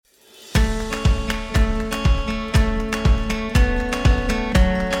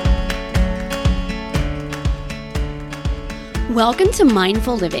Welcome to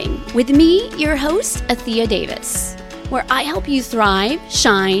Mindful Living with me, your host, Athea Davis, where I help you thrive,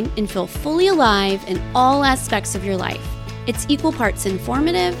 shine, and feel fully alive in all aspects of your life. It's equal parts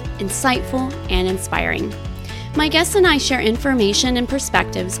informative, insightful, and inspiring. My guests and I share information and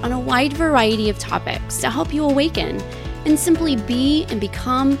perspectives on a wide variety of topics to help you awaken and simply be and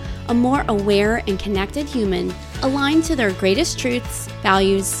become a more aware and connected human aligned to their greatest truths,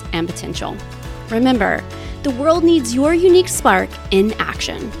 values, and potential. Remember, the world needs your unique spark in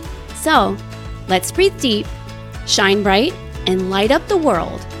action. So, let's breathe deep, shine bright, and light up the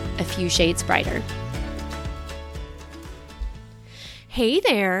world a few shades brighter. Hey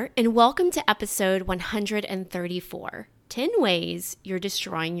there, and welcome to episode 134, 10 Ways You're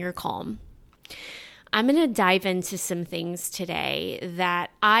Destroying Your Calm. I'm going to dive into some things today that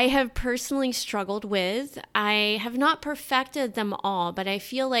I have personally struggled with. I have not perfected them all, but I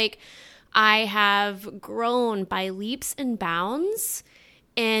feel like I have grown by leaps and bounds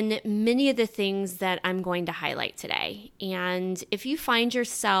in many of the things that I'm going to highlight today. And if you find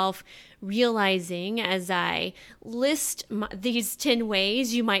yourself realizing as I list these 10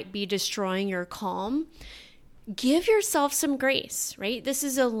 ways you might be destroying your calm, give yourself some grace, right? This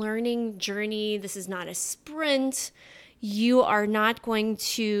is a learning journey. This is not a sprint. You are not going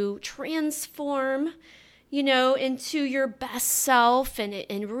to transform into your best self and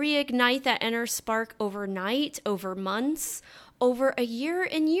reignite that inner spark overnight, over months, over a year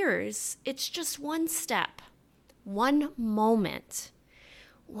and years. It's just one step, one moment,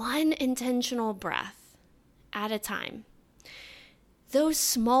 one intentional breath at a time. Those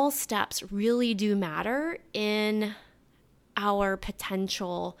small steps really do matter in our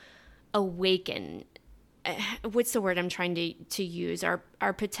potential awaken. What's the word I'm trying to use?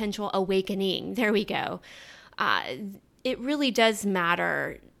 Our potential awakening. There we go. It really does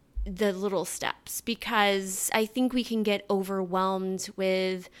matter, the little steps, because I think we can get overwhelmed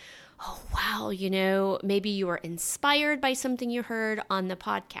with, oh, wow, maybe you were inspired by something you heard on the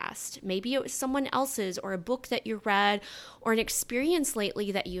podcast. Maybe it was someone else's or a book that you read or an experience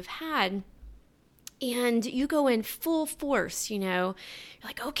lately that you've had. And you go in full force, you're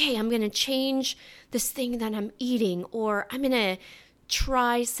like, okay, I'm going to change this thing that I'm eating, or I'm going to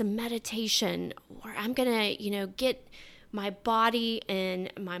try some meditation, or I'm going to, get my body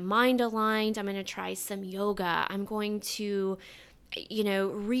and my mind aligned. I'm going to try some yoga. I'm going to,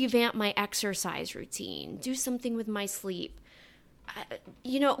 revamp my exercise routine, do something with my sleep.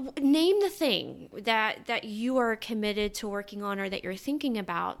 Name the thing that you are committed to working on or that you're thinking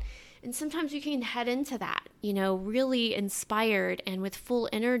about. And sometimes we can head into that, really inspired and with full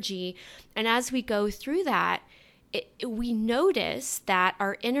energy. And as we go through that, we notice that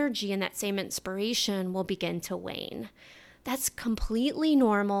our energy and that same inspiration will begin to wane. That's completely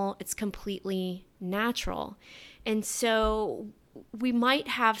normal. It's completely natural. And so we might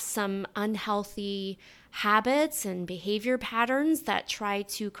have some unhealthy habits and behavior patterns that try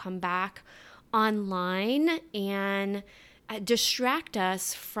to come back online and distract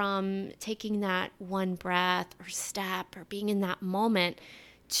us from taking that one breath or step or being in that moment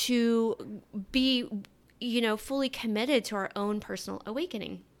to be, fully committed to our own personal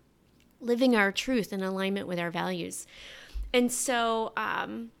awakening, living our truth in alignment with our values. And so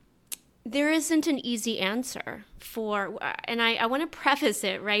there isn't an easy answer and I want to preface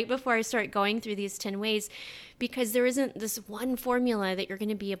it right before I start going through these 10 ways, because there isn't this one formula that you're going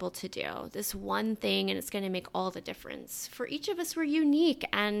to be able to do, this one thing, and it's going to make all the difference. For each of us, we're unique,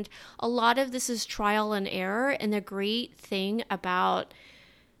 and a lot of this is trial and error. And the great thing about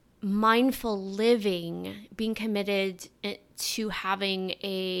mindful living, being committed to having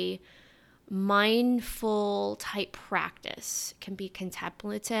a mindful type practice, can be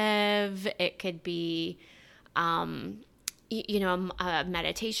contemplative, it could be a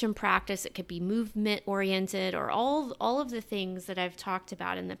meditation practice, it could be movement oriented, or all of the things that I've talked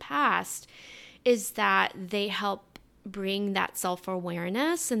about in the past, is that they help bring that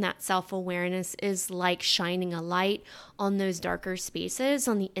self-awareness. And that self-awareness is like shining a light on those darker spaces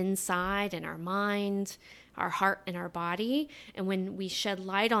on the inside in our mind, our heart, and our body. And when we shed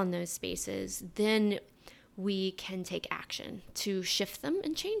light on those spaces, then we can take action to shift them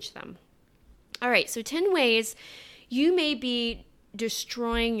and change them. All right, so 10 ways you may be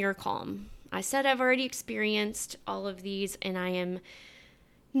destroying your calm. I said I've already experienced all of these, and I am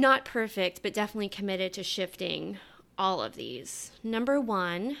not perfect, but definitely committed to shifting all of these. Number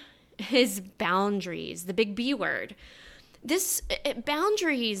 1 is boundaries, the big B word.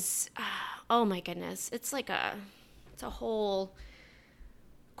 Boundaries, oh my goodness, it's a whole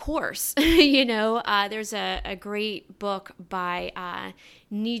course. There's a great book by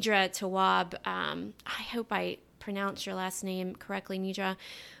Nidra Tawwab. I hope I pronounce your last name correctly, Nidra,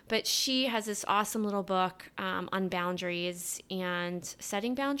 but she has this awesome little book on boundaries and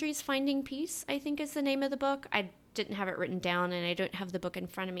setting boundaries, finding peace, I think is the name of the book. I didn't have it written down and I don't have the book in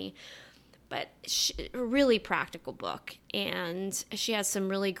front of me, but a really practical book. And she has some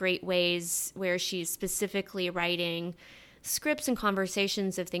really great ways where she's specifically writing scripts and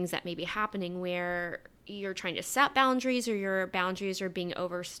conversations of things that may be happening where you're trying to set boundaries or your boundaries are being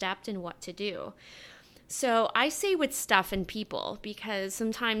overstepped and what to do. So I say with stuff and people, because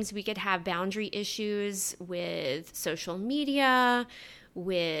sometimes we could have boundary issues with social media,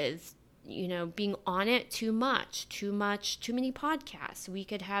 with, being on it too many podcasts. We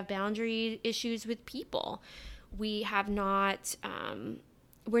could have boundary issues with people. We're not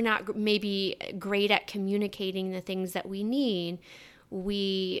maybe great at communicating the things that we need.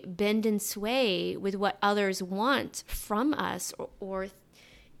 We bend and sway with what others want from us or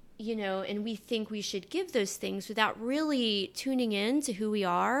and we think we should give those things without really tuning in to who we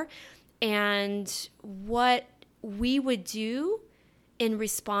are and what we would do in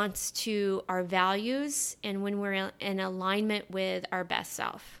response to our values and when we're in alignment with our best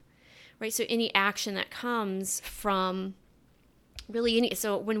self, right? So any action that comes from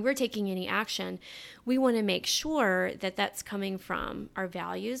so when we're taking any action, we want to make sure that that's coming from our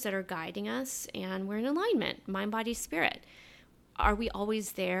values that are guiding us and we're in alignment, mind, body, spirit. Are we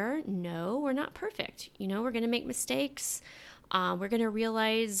always there? No, we're not perfect. We're going to make mistakes. We're going to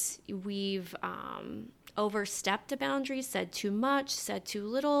realize we've overstepped a boundary, said too much, said too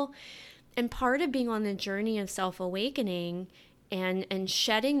little. And part of being on the journey of self-awakening and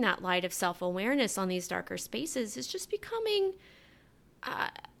shedding that light of self-awareness on these darker spaces is just becoming,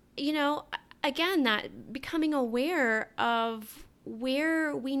 again, that becoming aware of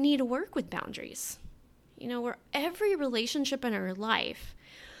where we need to work with boundaries. Where every relationship in our life,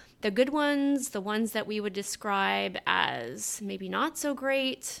 the good ones, the ones that we would describe as maybe not so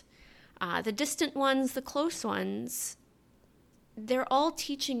great, the distant ones, the close ones, they're all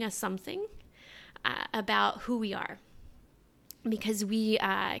teaching us something about who we are. Because we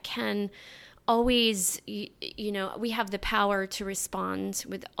can always, we have the power to respond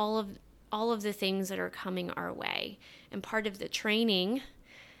with all of the things that are coming our way. And part of the training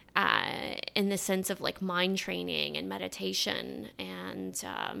in the sense of like mind training and meditation and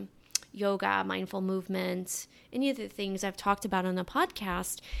yoga, mindful movement, any of the things I've talked about on the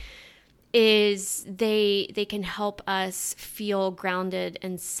podcast is they can help us feel grounded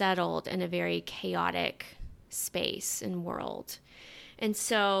and settled in a very chaotic space and world. And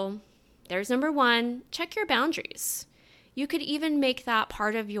so there's number one, check your boundaries. You could even make that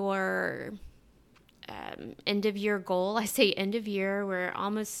part of your end of year goal. I say end of year. We're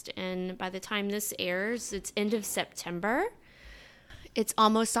almost in, by the time this airs, it's end of September. It's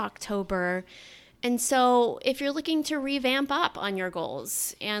almost October. And so if you're looking to revamp up on your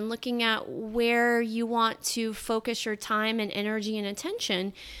goals and looking at where you want to focus your time and energy and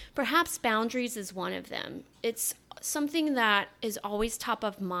attention, perhaps boundaries is one of them. It's something that is always top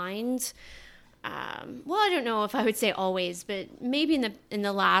of mind. I don't know if I would say always, but maybe in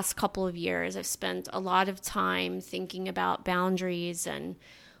the last couple of years, I've spent a lot of time thinking about boundaries and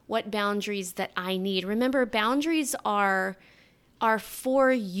what boundaries that I need. Remember, boundaries are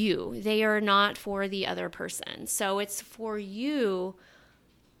for you. They are not for the other person. So it's for you,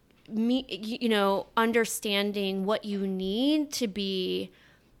 understanding what you need to be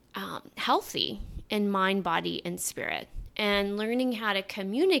healthy in mind, body, and spirit, and learning how to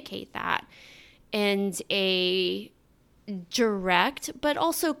communicate that in a direct, but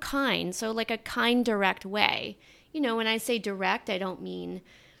also kind. So like a kind, direct way. When I say direct, I don't mean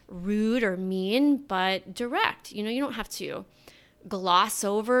rude or mean, but direct. You don't have to gloss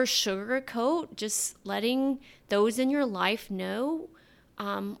over, sugarcoat, just letting those in your life know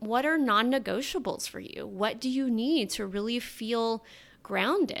what are non-negotiables for you. What do you need to really feel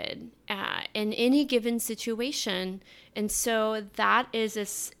grounded in any given situation? And so that is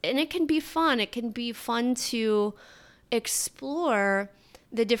and it can be fun. It can be fun to explore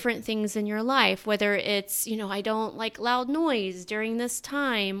the different things in your life, whether it's, I don't like loud noise during this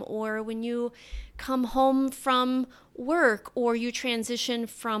time, or when you come home from work or you transition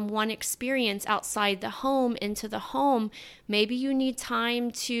from one experience outside the home into the home, maybe you need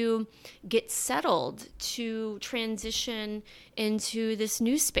time to get settled, to transition into this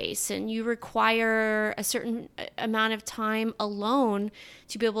new space, and you require a certain amount of time alone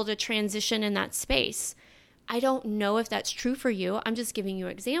to be able to transition in that space. I don't know if that's true for you. I'm just giving you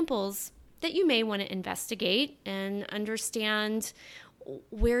examples that you may want to investigate and understand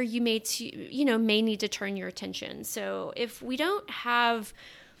where you may need to turn your attention. So if we're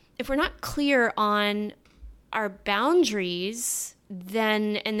not clear on our boundaries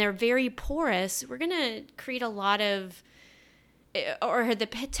then, and they're very porous, we're going to create a lot of, or the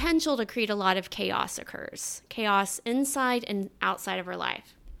potential to create a lot of chaos occurs. Chaos inside and outside of our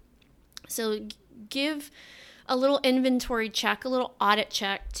life. So give a little inventory check, a little audit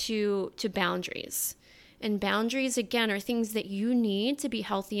check to boundaries. And boundaries, again, are things that you need to be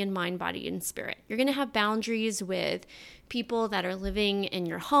healthy in mind, body, and spirit. You're going to have boundaries with people that are living in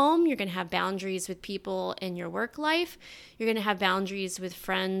your home. You're going to have boundaries with people in your work life. You're going to have boundaries with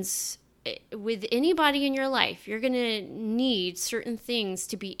friends, with anybody in your life. You're going to need certain things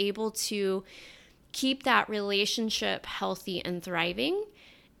to be able to keep that relationship healthy and thriving.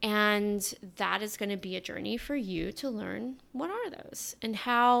 And that is going to be a journey for you to learn what are those and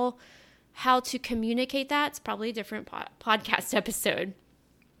how to communicate that. It's probably a different podcast episode.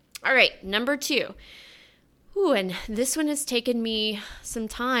 All right, number 2. Ooh, and this one has taken me some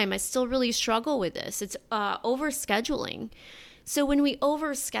time. I still really struggle with this. It's overscheduling. So when we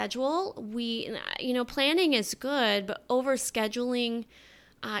overschedule, planning is good, but overscheduling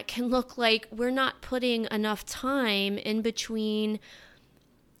can look like we're not putting enough time in between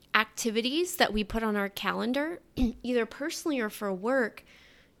activities that we put on our calendar, either personally or for work,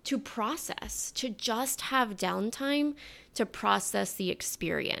 to process, to just have downtime to process the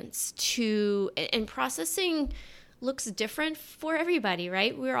experience. And processing looks different for everybody,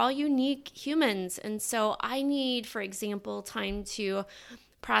 right? We're all unique humans. And so I need, for example, time to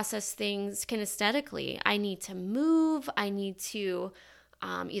process things kinesthetically. I need to move. I need to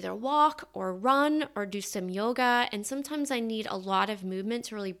either walk or run or do some yoga. And sometimes I need a lot of movement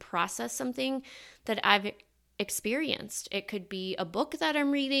to really process something that I've experienced. It could be a book that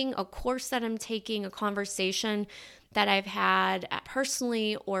I'm reading, a course that I'm taking, a conversation that I've had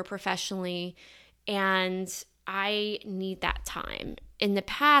personally or professionally. And I need that time. In the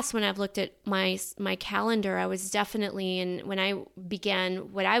past, when I've looked at my calendar, I was definitely, and when I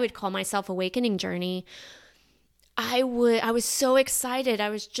began what I would call my self-awakening journey, I was so excited.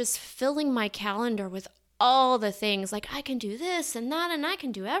 I was just filling my calendar with all the things, like I can do this and that, and I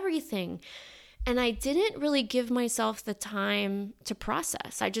can do everything. And I didn't really give myself the time to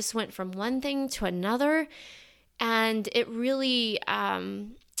process. I just went from one thing to another, and it really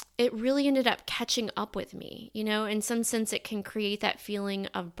ended up catching up with me. In some sense, it can create that feeling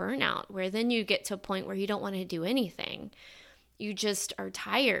of burnout, where then you get to a point where you don't want to do anything. You just are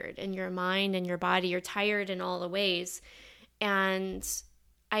tired in your mind and your body. You're tired in all the ways. And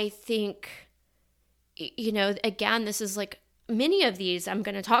I think, again, this is like, many of these I'm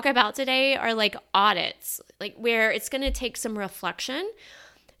going to talk about today are like audits, like where it's going to take some reflection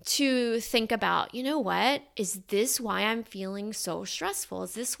to think about, what? Is this why I'm feeling so stressful?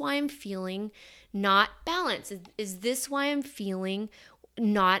 Is this why I'm feeling not balanced? Is this why I'm feeling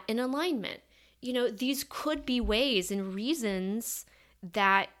not in alignment? These could be ways and reasons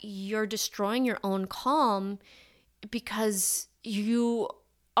that you're destroying your own calm because you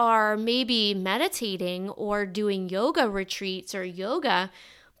are maybe meditating or doing yoga retreats or yoga,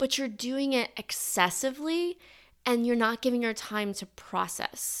 but you're doing it excessively and you're not giving your time to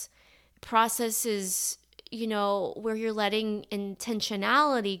process. Process is, where you're letting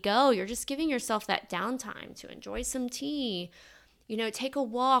intentionality go. You're just giving yourself that downtime to enjoy some tea, take a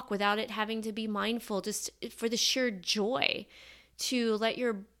walk without it having to be mindful, just for the sheer joy to let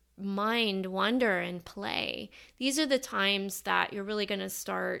your mind wander and play. These are the times that you're really going to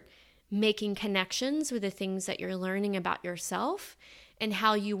start making connections with the things that you're learning about yourself and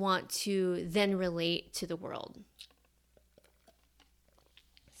how you want to then relate to the world.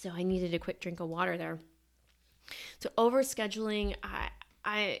 So I needed a quick drink of water there. So overscheduling,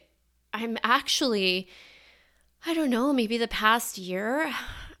 I'm actually, I don't know, maybe the past year,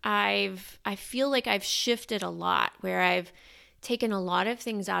 I feel like I've shifted a lot, where I've taken a lot of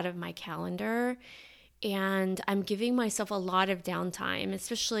things out of my calendar and I'm giving myself a lot of downtime,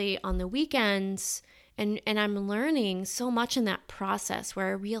 especially on the weekends. And I'm learning so much in that process, where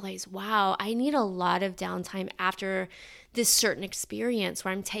I realize, wow, I need a lot of downtime after this certain experience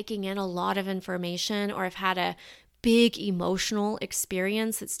where I'm taking in a lot of information, or I've had a big emotional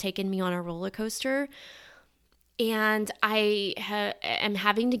experience that's taken me on a roller coaster. And I am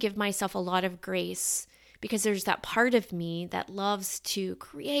having to give myself a lot of grace, because there's that part of me that loves to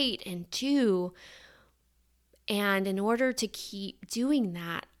create and do. And in order to keep doing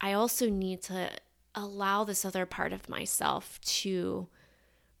that, I also need to allow this other part of myself to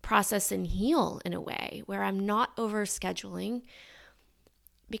process and heal in a way where I'm not overscheduling.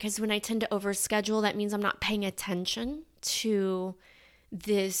 Because when I tend to overschedule, that means I'm not paying attention to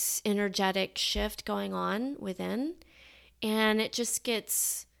this energetic shift going on within. And it just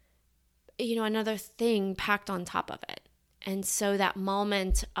gets, another thing packed on top of it. And so that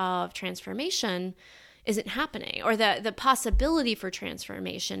moment of transformation isn't happening, or the possibility for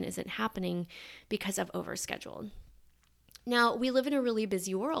transformation isn't happening because I've overscheduled. Now, we live in a really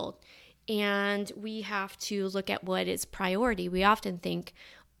busy world, and we have to look at what is priority. We often think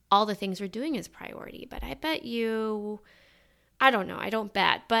all the things we're doing is priority, but I bet you, I don't know, I don't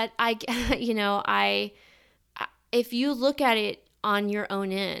bet, but if you look at it on your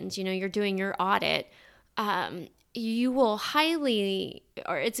own end, you're doing your audit, you will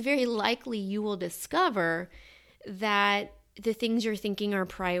it's very likely you will discover that the things you're thinking are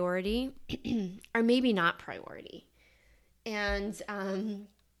priority are maybe not priority. And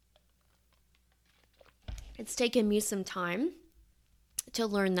it's taken me some time to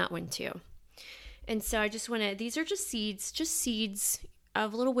learn that one too. And so I just these are just seeds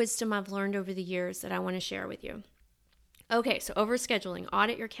of little wisdom I've learned over the years that I want to share with you. Okay, so overscheduling,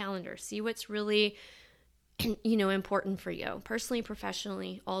 audit your calendar, see what's really, important for you, personally,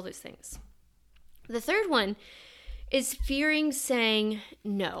 professionally, all those things. The third one is fearing saying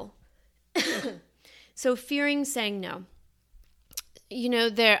no. So fearing saying no.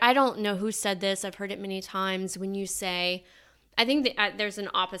 I don't know who said this. I've heard it many times. When you say, I think that, there's an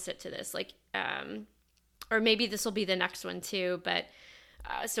opposite to this, or maybe this will be the next one too, but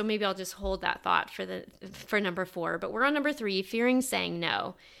so maybe I'll just hold that thought for number 4. But we're on number 3, fearing saying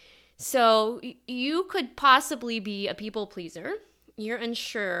no. So you could possibly be a people pleaser. You're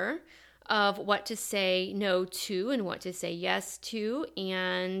unsure of what to say no to and what to say yes to,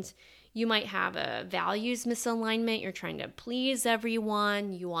 and you might have a values misalignment. You're trying to please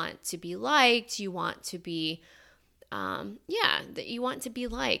everyone. You want to be liked. You want to be, you want to be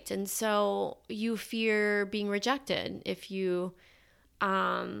liked. And so you fear being rejected if you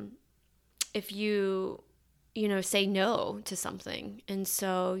say no to something. And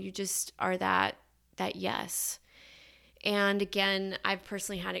so you just are that yes. And again, I've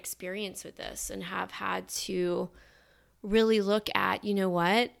personally had experience with this and have had to really look at,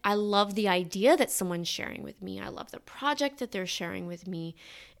 what? I love the idea that someone's sharing with me. I love the project that they're sharing with me.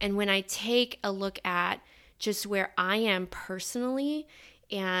 And when I take a look at just where I am personally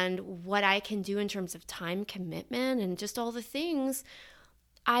and what I can do in terms of time commitment and just all the things,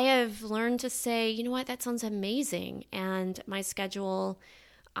 I have learned to say, you know what, that sounds amazing. And my schedule,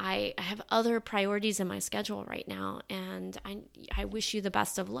 I have other priorities in my schedule right now, and I wish you the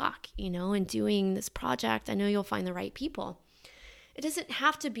best of luck, in doing this project. I know you'll find the right people. It doesn't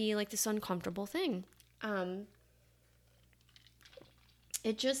have to be like this uncomfortable thing.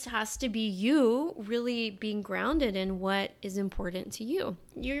 It just has to be you really being grounded in what is important to you.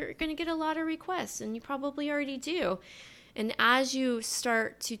 You're going to get a lot of requests, and you probably already do. And as you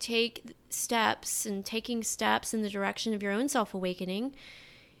start to take steps and taking steps in the direction of your own self-awakening,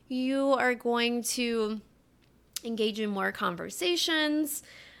 you are going to engage in more conversations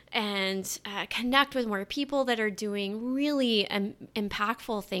and connect with more people that are doing really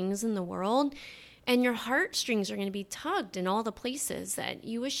impactful things in the world. And your heartstrings are going to be tugged in all the places that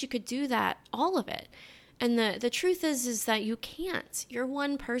you wish you could do that, all of it. And the truth is that you can't. You're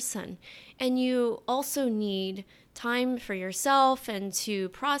one person. And you also need time for yourself and to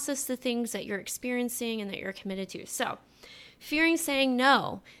process the things that you're experiencing and that you're committed to. So, fearing saying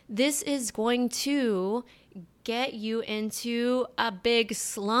no, this is going to get you into a big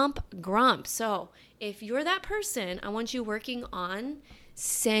grump. So if you're that person, I want you working on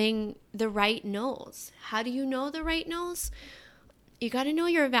saying the right no's. How do you know the right no's? You got to know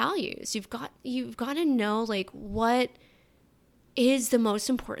your values. You've got to know what is the most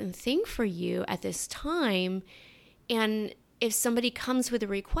important thing for you at this time. And if somebody comes with a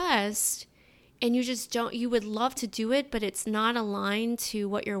request and you would love to do it, but it's not aligned to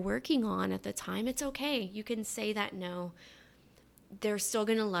what you're working on at the time, it's okay. You can say that no. They're still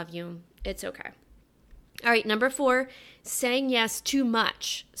going to love you. It's okay. All right, number 4, saying yes too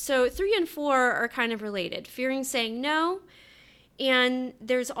much. So 3 and 4 are kind of related. Fearing saying no, and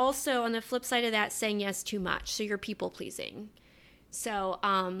there's also, on the flip side of that, saying yes too much. So you're people pleasing. So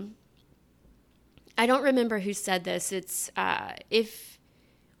I don't remember who said this. It's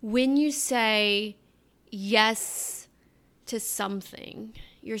when you say yes to something,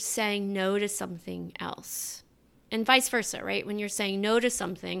 you're saying no to something else. And vice versa, right? When you're saying no to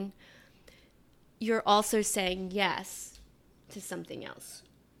something, you're also saying yes to something else.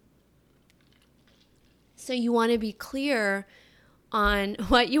 So you want to be clear on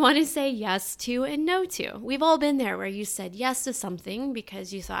what you want to say yes to and no to. We've all been there where you said yes to something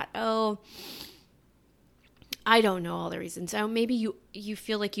because you thought, oh, I don't know all the reasons. So maybe you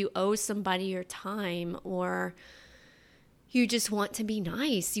feel like you owe somebody your time, or You just want to be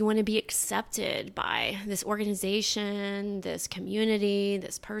nice. You want to be accepted by this organization, this community,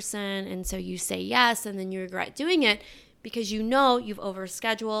 this person. And so you say yes, and then you regret doing it because you know you've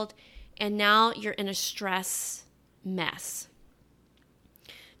overscheduled and now you're in a stress mess.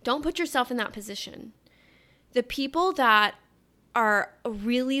 Don't put yourself in that position. The people that are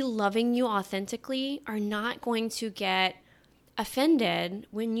really loving you authentically are not going to get offended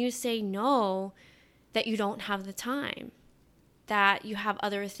when you say no, that you don't have the time, that you have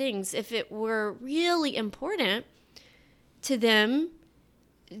other things. If it were really important to them,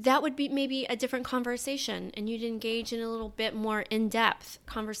 that would be maybe a different conversation, and you'd engage in a little bit more in-depth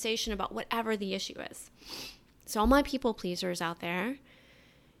conversation about whatever the issue is. So all my people pleasers out there,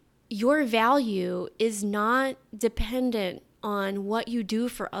 your value is not dependent on what you do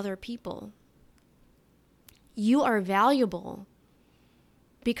for other people. You are valuable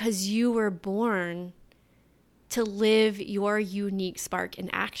because you were born to live your unique spark in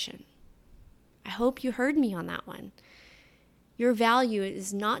action. I hope you heard me on that one. Your value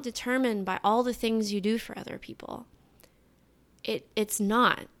is not determined by all the things you do for other people. It's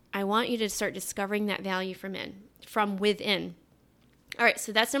not. I want you to start discovering that value from within. All right,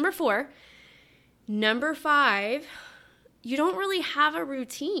 so that's number 4. Number 5, you don't really have a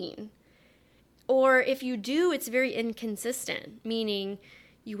routine. Or if you do, it's very inconsistent, meaning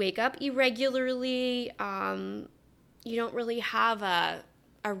you wake up irregularly. You don't really have a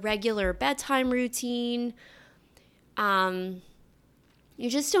regular bedtime routine. You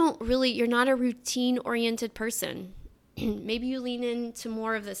just don't really, you're not a routine-oriented person. Maybe you lean into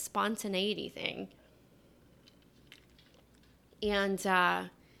more of the spontaneity thing. And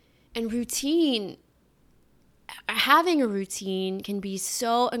routine, having a routine can be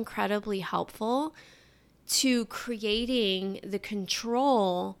so incredibly helpful to creating the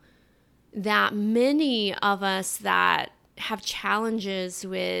control that many of us that have challenges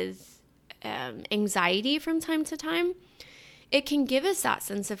with anxiety from time to time, it can give us that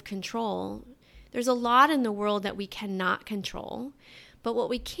sense of control. There's a lot in the world that we cannot control, but what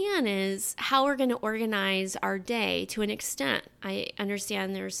we can is how we're going to organize our day to an extent. I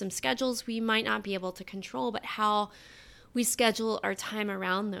understand there are some schedules we might not be able to control, but how we schedule our time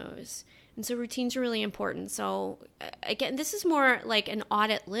around those. And so routines are really important. So again, this is more like an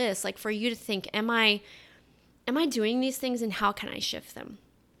audit list, like for you to think, am I doing these things and how can I shift them?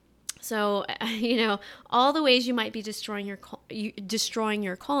 So, all the ways you might be destroying your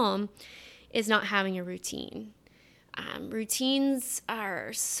calm is not having a routine. Routines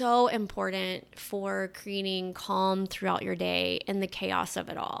are so important for creating calm throughout your day and the chaos of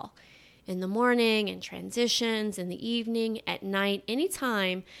it all. In the morning, in transitions, in the evening, at night,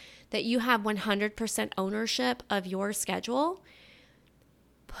 anytime that you have 100% ownership of your schedule,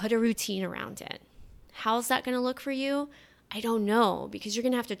 put a routine around it. How's that going to look for you? I don't know, because you're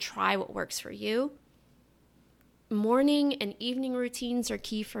going to have to try what works for you. Morning and evening routines are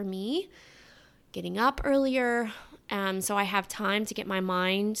key for me. Getting up earlier, so I have time to get my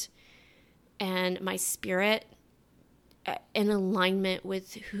mind and my spirit in alignment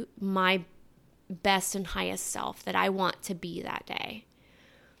with my best and highest self that I want to be that day.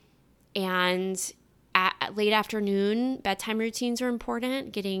 And at late afternoon, bedtime routines are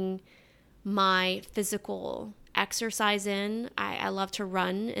important. Getting my physical exercise in. I love to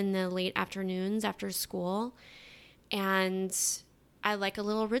run in the late afternoons after school. And I like a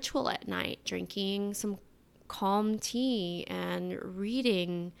little ritual at night, drinking some calm tea and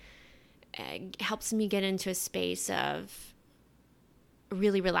reading. It helps me get into a space of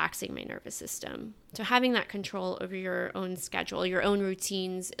really relaxing my nervous system. So having that control over your own schedule, your own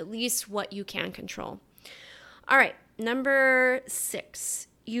routines, at least what you can control. All right, number 6,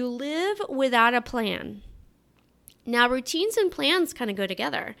 you live without a plan. Now, routines and plans kind of go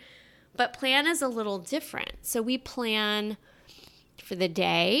together, but plan is a little different. So we plan for the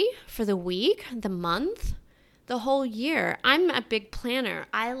day, for the week, the month, the whole year. I'm a big planner.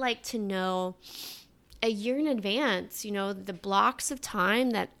 I like to know a year in advance, the blocks of time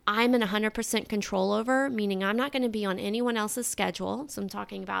that I'm in 100% control over, meaning I'm not going to be on anyone else's schedule. So I'm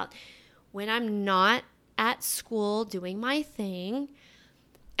talking about when I'm not at school doing my thing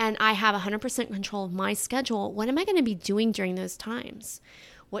and I have 100% control of my schedule. What am I going to be doing during those times?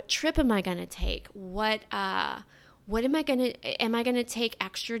 What trip am I going to take? Am I going to take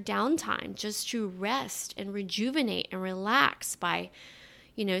extra downtime just to rest and rejuvenate and relax by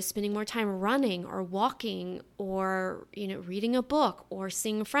spending more time running or walking or, reading a book or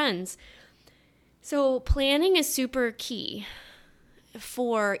seeing friends. So planning is super key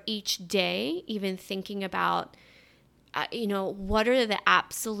for each day, even thinking about what are the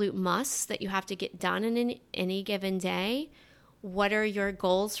absolute musts that you have to get done in any given day? What are your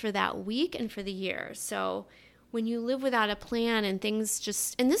goals for that week and for the year? So when you live without a plan and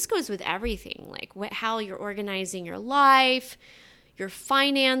and this goes with everything, like how you're organizing your life, your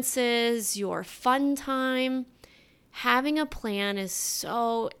finances, your fun time, having a plan is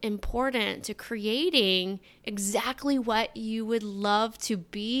so important to creating exactly what you would love to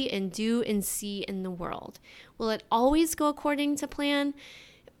be and do and see in the world. Will it always go according to plan?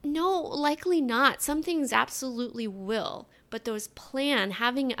 No, likely not. Some things absolutely will, but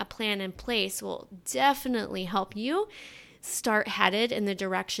having a plan in place will definitely help you start headed in the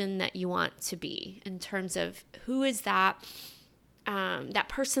direction that you want to be in terms of who is that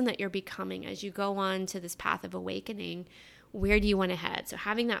person that you're becoming as you go on to this path of awakening. Where do you want to head? So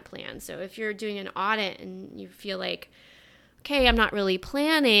having that plan. So if you're doing an audit and you feel like, okay, I'm not really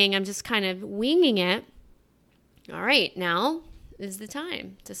planning, I'm just kind of winging it. All right, now is the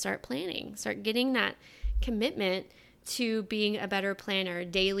time to start planning. Start getting that commitment to being a better planner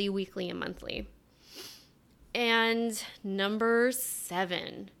daily, weekly, and monthly. And number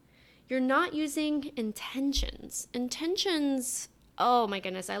 7, you're not using intentions. Intentions, oh my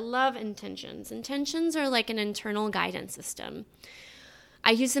goodness, I love intentions. Intentions are like an internal guidance system.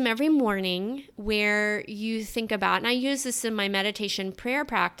 I use them every morning where you think about, and I use this in my meditation prayer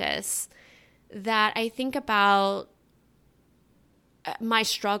practice, that I think about my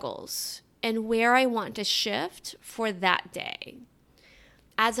struggles and where I want to shift for that day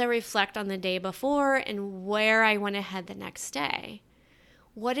as I reflect on the day before and where I want to head the next day.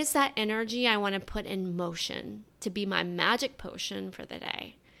 What is that energy I want to put in motion to be my magic potion for the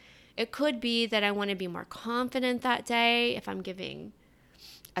day? It could be that I want to be more confident that day. If I'm giving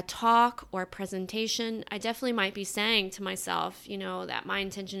a talk or a presentation, I definitely might be saying to myself, that my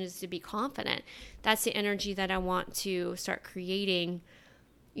intention is to be confident. That's the energy that I want to start creating,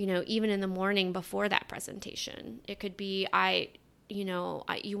 even in the morning before that presentation. It could be you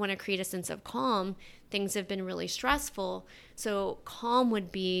want to create a sense of calm. Things have been really stressful. So calm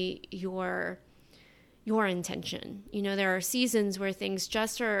would be your intention. There are seasons where things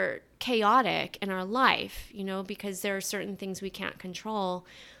just are chaotic in our life, because there are certain things we can't control,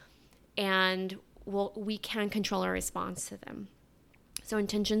 and we can control our response to them. So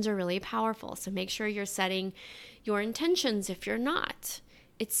intentions are really powerful. So make sure you're setting your intentions if you're not.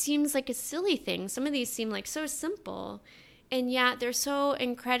 It seems like a silly thing. Some of these seem like so simple, and yet they're so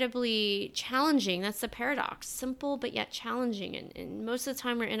incredibly challenging. That's the paradox. Simple, but yet challenging. And most of the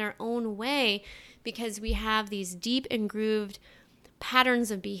time we're in our own way because we have these deep and grooved patterns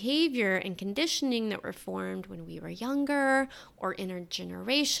of behavior and conditioning that were formed when we were younger or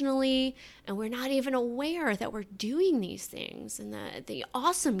intergenerationally, and we're not even aware that we're doing these things. And the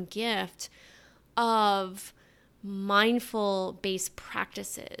awesome gift of mindful-based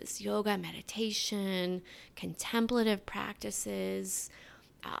practices, yoga, meditation, contemplative practices,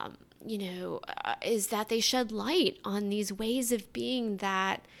 is that they shed light on these ways of being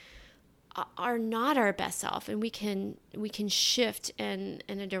that are not our best self, and we can shift in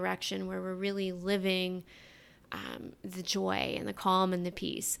a direction where we're really living the joy and the calm and the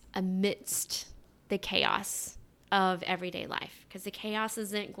peace amidst the chaos of everyday life, because the chaos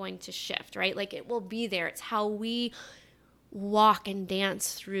isn't going to shift, right? Like, it will be there. It's how we walk and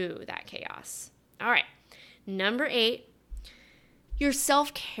dance through that chaos. All right. Number 8, your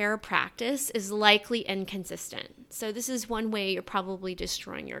self-care practice is likely inconsistent. So this is one way you're probably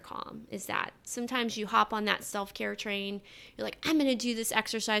destroying your calm, is that sometimes you hop on that self-care train. You're like, I'm going to do this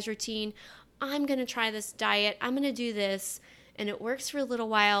exercise routine. I'm going to try this diet. I'm going to do this. And it works for a little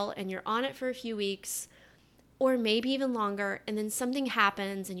while, and you're on it for a few weeks, or maybe even longer, and then something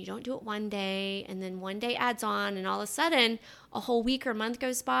happens and you don't do it one day, and then one day adds on, and all of a sudden a whole week or month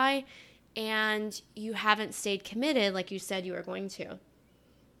goes by and you haven't stayed committed like you said you were going to.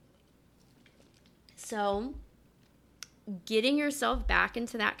 So getting yourself back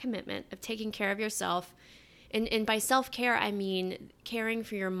into that commitment of taking care of yourself, and by self-care I mean caring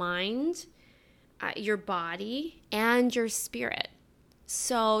for your mind, your body, and your spirit.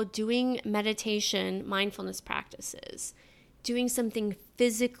 So doing meditation, mindfulness practices, doing something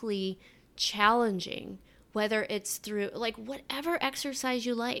physically challenging, whether it's through like whatever exercise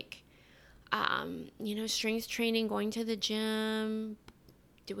you like, strength training, going to the gym,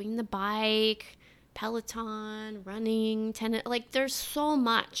 doing the bike, Peloton, running, tennis, like there's so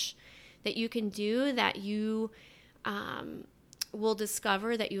much that you can do that you will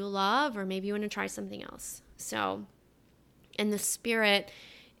discover that you love, or maybe you want to try something else. So, and the spirit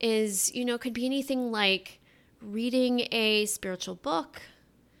is, could be anything like reading a spiritual book,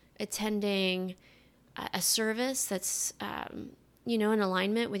 attending a service that's, in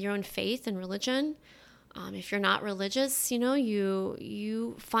alignment with your own faith and religion. If you're not religious,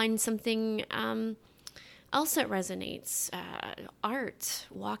 you find something else that resonates, art,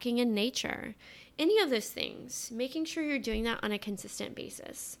 walking in nature, any of those things, making sure you're doing that on a consistent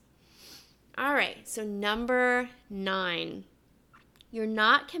basis. All right, so number 9, you're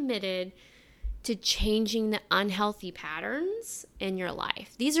not committed to changing the unhealthy patterns in your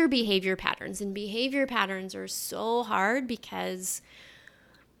life. These are behavior patterns, and behavior patterns are so hard because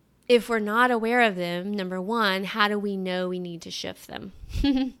if we're not aware of them, number 1, how do we know we need to shift them?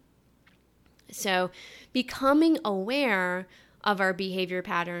 So becoming aware of our behavior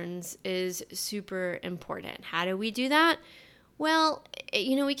patterns is super important. How do we do that? Well,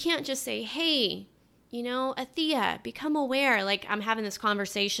 we can't just say, hey, Athea, become aware. Like I'm having this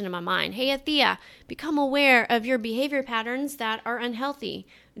conversation in my mind. Hey, Athea, become aware of your behavior patterns that are unhealthy.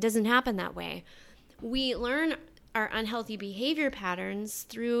 It doesn't happen that way. We learn our unhealthy behavior patterns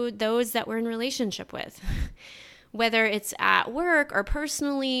through those that we're in relationship with. Whether it's at work or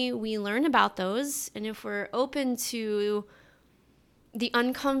personally, we learn about those. And if we're open to the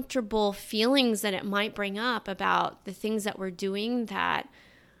uncomfortable feelings that it might bring up about the things that we're doing that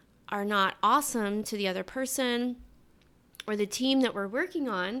are not awesome to the other person or the team that we're working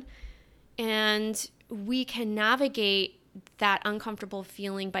on, and we can navigate that uncomfortable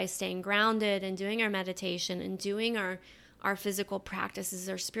feeling by staying grounded and doing our meditation and doing our physical practices,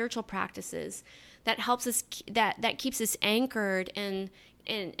 our spiritual practices, that helps us, that keeps us anchored and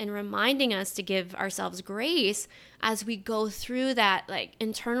reminding us to give ourselves grace as we go through that like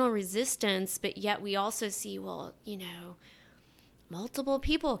internal resistance. But yet we also see, well, multiple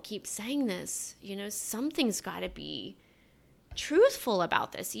people keep saying this, something's got to be truthful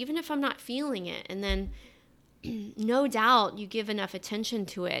about this, even if I'm not feeling it. And then no doubt you give enough attention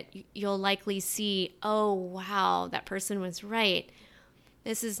to it, you'll likely see, oh, wow, that person was right.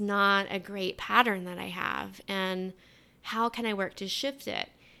 This is not a great pattern that I have. And how can I work to shift it?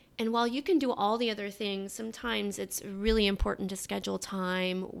 And while you can do all the other things, sometimes it's really important to schedule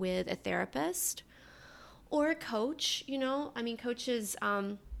time with a therapist or a coach. Coaches,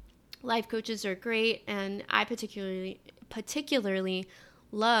 life coaches are great. And I particularly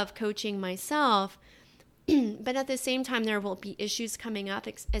love coaching myself. But at the same time, there will be issues coming up,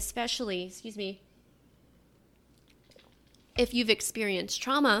 especially, if you've experienced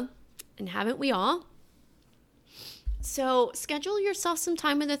trauma, and haven't we all? So schedule yourself some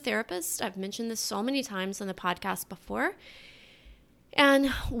time with a therapist. I've mentioned this so many times on the podcast before. And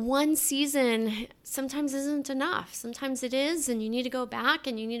one season sometimes isn't enough. Sometimes it is, and you need to go back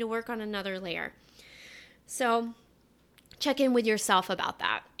and you need to work on another layer. So check in with yourself about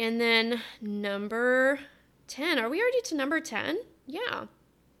that. And then number 10. Are we already to number 10? Yeah.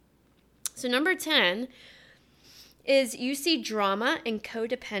 So number 10 is you see drama and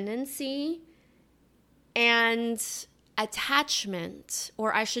codependency and attachment,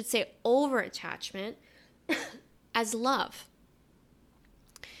 or I should say over-attachment, as love.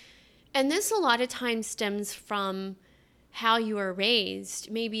 And this a lot of times stems from how you were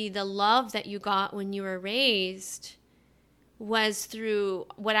raised. Maybe the love that you got when you were raised was through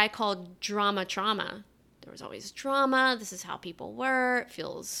what I call drama trauma. There was always drama. This is how people were. It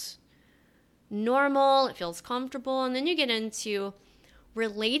feels normal. It feels comfortable. And then you get into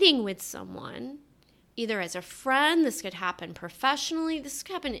relating with someone, either as a friend. This could happen professionally. This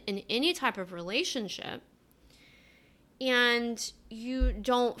could happen in any type of relationship. And you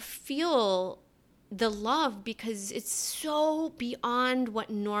don't feel the love because it's so beyond what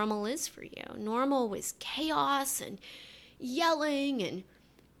normal is for you. Normal was chaos and yelling and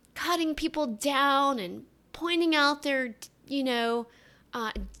cutting people down and pointing out their,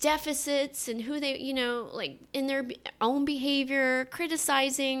 deficits and who they, in their own behavior,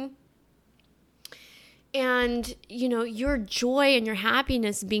 criticizing. And, your joy and your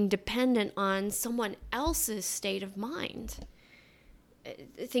happiness being dependent on someone else's state of mind.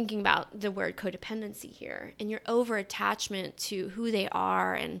 Thinking about the word codependency here, and your over-attachment to who they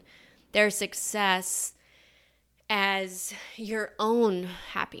are and their success as your own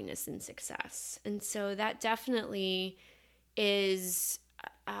happiness and success. And so that definitely is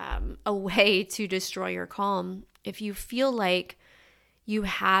a way to destroy your calm. If you feel like you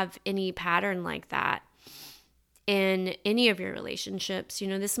have any pattern like that in any of your relationships,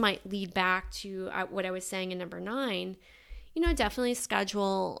 this might lead back to what I was saying in number 9. Definitely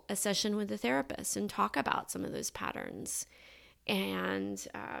schedule a session with a therapist and talk about some of those patterns, and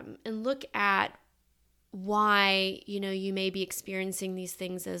look at why, you may be experiencing these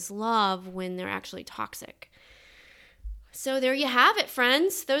things as love when they're actually toxic. So there you have it,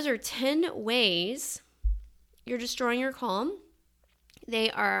 friends. Those are 10 ways you're destroying your calm.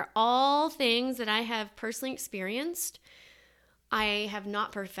 They are all things that I have personally experienced. I have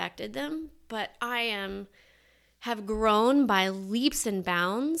not perfected them, but have grown by leaps and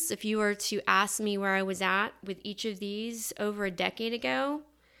bounds. If you were to ask me where I was at with each of these over a decade ago,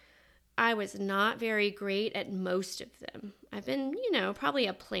 I was not very great at most of them. I've been, probably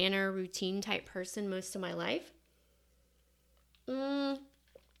a planner, routine type person most of my life.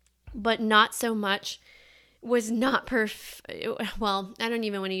 But not so much, was not well, I don't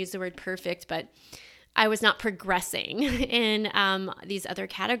even want to use the word perfect, but I was not progressing in these other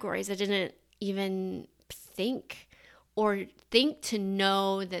categories. I didn't even think to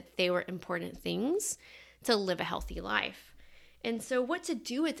know that they were important things to live a healthy life. And so what to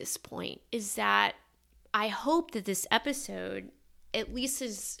do at this point is that I hope that this episode at least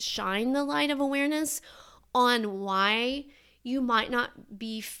has shined the light of awareness on why you might not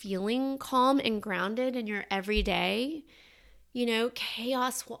be feeling calm and grounded in your everyday.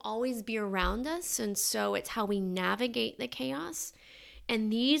 Chaos will always be around us, and so it's how we navigate the chaos.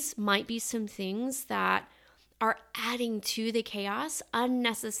 And these might be some things that are adding to the chaos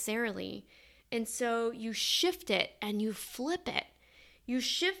unnecessarily. And so you shift it and you flip it. You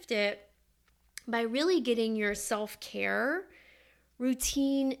shift it by really getting your self-care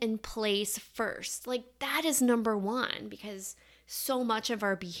routine in place first. Like, that is number one, because so much of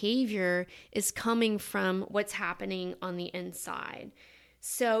our behavior is coming from what's happening on the inside.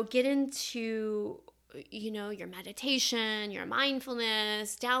 So get into, your meditation, your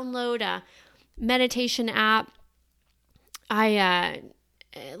mindfulness, download a meditation app. I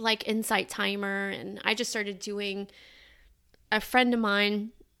like Insight Timer, and I just started doing, a friend of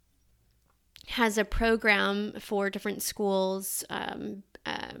mine has a program for different schools, and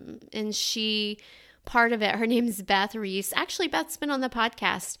part of it, her name is Beth Reese. Actually, Beth's been on the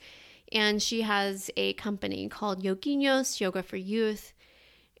podcast, and she has a company called Yoginos, Yoga for Youth.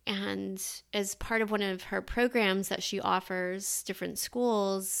 And as part of one of her programs that she offers different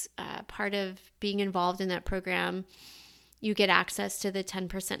schools, part of being involved in that program, you get access to the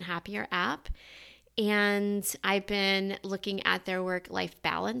 10% Happier app. And I've been looking at their work-life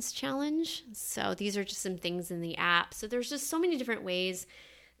balance challenge. So these are just some things in the app. So there's just so many different ways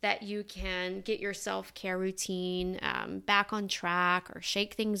that you can get your self-care routine back on track, or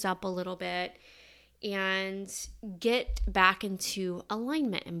shake things up a little bit and get back into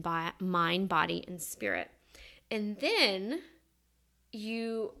alignment in mind, body, and spirit. And then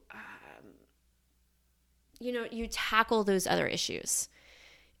you tackle those other issues.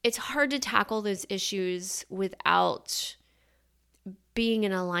 It's hard to tackle those issues without being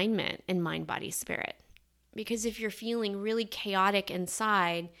in alignment in mind, body, spirit. Because if you're feeling really chaotic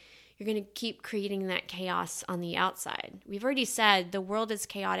inside, you're going to keep creating that chaos on the outside. We've already said the world is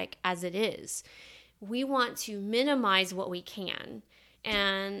chaotic as it is. We want to minimize what we can.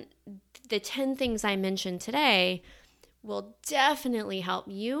 And the 10 things I mentioned today will definitely help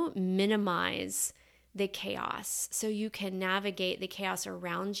you minimize the chaos, so you can navigate the chaos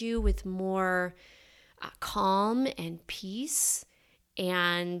around you with more calm and peace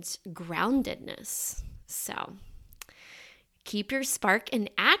and groundedness. So keep your spark in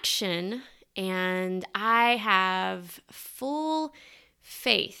action, and I have full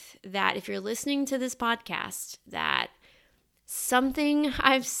faith that if you're listening to this podcast, that something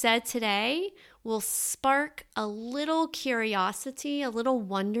I've said today will spark a little curiosity, a little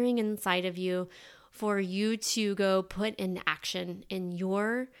wondering inside of you, for you to go put in action in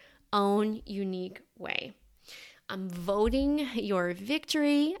your own unique way. I'm voting your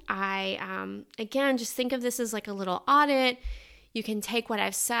victory. Again, just think of this as like a little audit. You can take what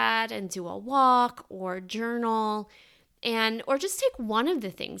I've said and do a walk or journal, or just take one of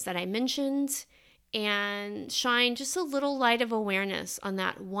the things that I mentioned and shine just a little light of awareness on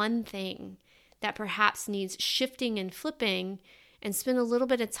that one thing that perhaps needs shifting and flipping, and spend a little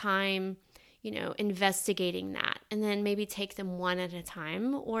bit of time investigating that, and then maybe take them one at a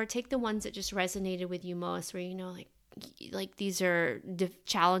time, or take the ones that just resonated with you most, where like these are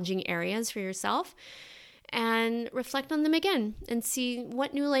challenging areas for yourself, and reflect on them again and see,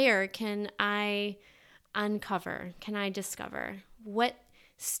 what new layer can I uncover, can I discover? What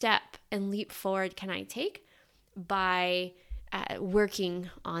step and leap forward can I take by working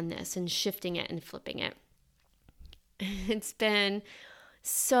on this and shifting it and flipping it? It's been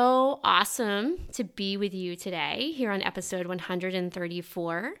so awesome to be with you today here on episode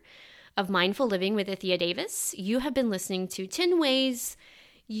 134 of Mindful Living with Ithia Davis. You have been listening to 10 ways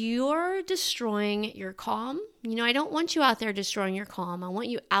you're destroying your calm. I don't want you out there destroying your calm. I want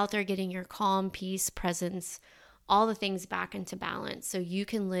you out there getting your calm, peace, presence, all the things back into balance, so you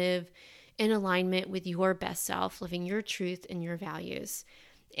can live in alignment with your best self, living your truth and your values.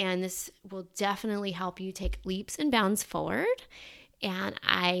 And this will definitely help you take leaps and bounds forward. And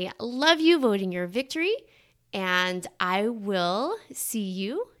I love you voting your victory. And I will see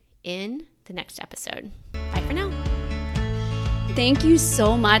you in the next episode. Bye for now. Thank you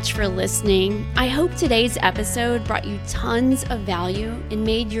so much for listening. I hope today's episode brought you tons of value and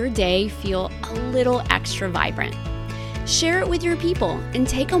made your day feel a little extra vibrant. Share it with your people and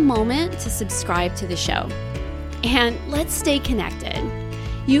take a moment to subscribe to the show. And let's stay connected.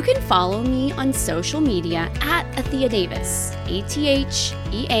 You can follow me on social media at Athea Davis, ATHEADAVIS,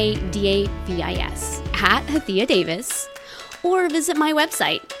 at Athea Davis, or visit my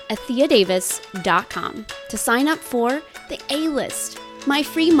website, atheadavis.com, to sign up for the A-List, my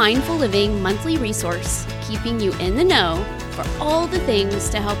free mindful living monthly resource, keeping you in the know for all the things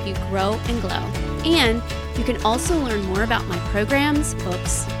to help you grow and glow. And you can also learn more about my programs,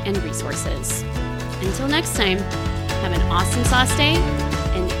 books, and resources. Until next time, have an awesome sauce day.